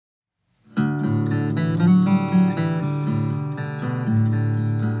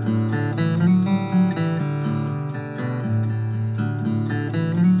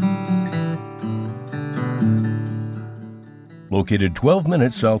Located 12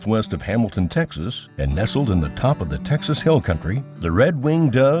 minutes southwest of Hamilton, Texas, and nestled in the top of the Texas Hill Country, the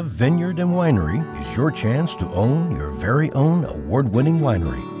Red-Winged Dove Vineyard and Winery is your chance to own your very own award-winning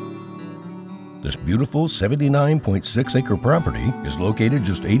winery. This beautiful 79.6-acre property is located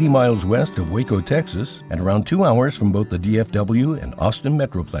just 80 miles west of Waco, Texas, and around 2 hours from both the DFW and Austin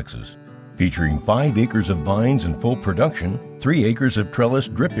metroplexes. Featuring 5 acres of vines in full production, 3 acres of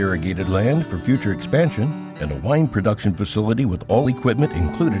trellised drip irrigated land for future expansion, and a wine production facility with all equipment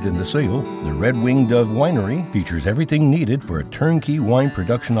included in the sale, the Red-Winged Dove Winery features everything needed for a turnkey wine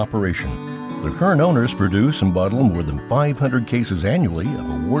production operation. The current owners produce and bottle more than 500 cases annually of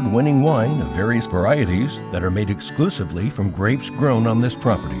award-winning wine of various varieties that are made exclusively from grapes grown on this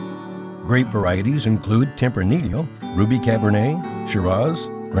property. Grape varieties include Tempranillo, Ruby Cabernet, Shiraz,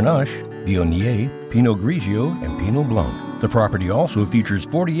 Grenache, Viognier, Pinot Grigio, and Pinot Blanc. The property also features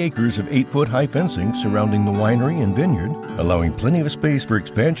 40 acres of 8-foot high fencing surrounding the winery and vineyard, allowing plenty of space for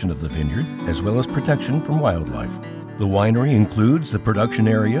expansion of the vineyard as well as protection from wildlife. The winery includes the production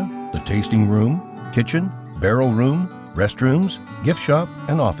area, the tasting room, kitchen, barrel room, restrooms, gift shop,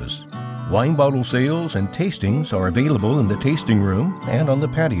 and office. Wine bottle sales and tastings are available in the tasting room and on the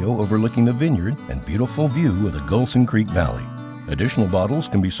patio overlooking the vineyard and beautiful view of the Gholson Creek Valley. Additional bottles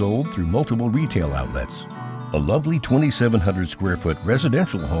can be sold through multiple retail outlets. A lovely 2,700 square foot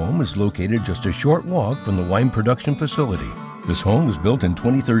residential home is located just a short walk from the wine production facility. This home was built in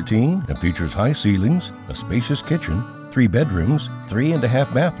 2013 and features high ceilings, a spacious kitchen, 3 bedrooms,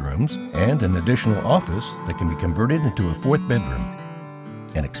 3.5 bathrooms, and an additional office that can be converted into a 4th bedroom.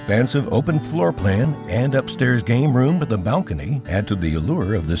 An expansive open floor plan and upstairs game room with a balcony add to the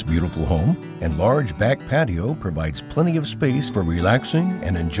allure of this beautiful home, and large back patio provides plenty of space for relaxing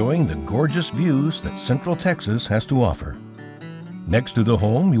and enjoying the gorgeous views that Central Texas has to offer. Next to the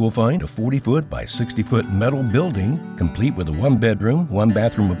home, you will find a 40-foot by 60-foot metal building complete with a 1-bedroom,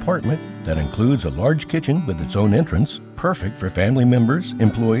 1-bathroom apartment that includes a large kitchen with its own entrance, perfect for family members,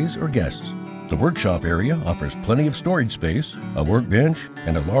 employees, or guests. The workshop area offers plenty of storage space, a workbench,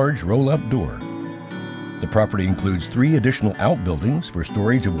 and a large roll-up door. The property includes 3 additional outbuildings for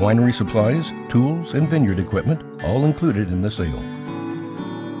storage of winery supplies, tools, and vineyard equipment, all included in the sale.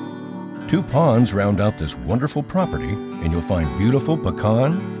 2 ponds round out this wonderful property, and you'll find beautiful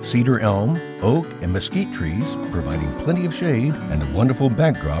pecan, cedar elm, oak, and mesquite trees providing plenty of shade and a wonderful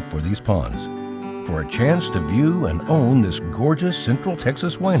backdrop for these ponds. For a chance to view and own this gorgeous Central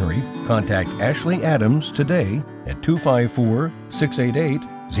Texas winery, contact Ashley Adams today at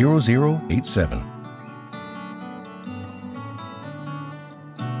 254-688-0087.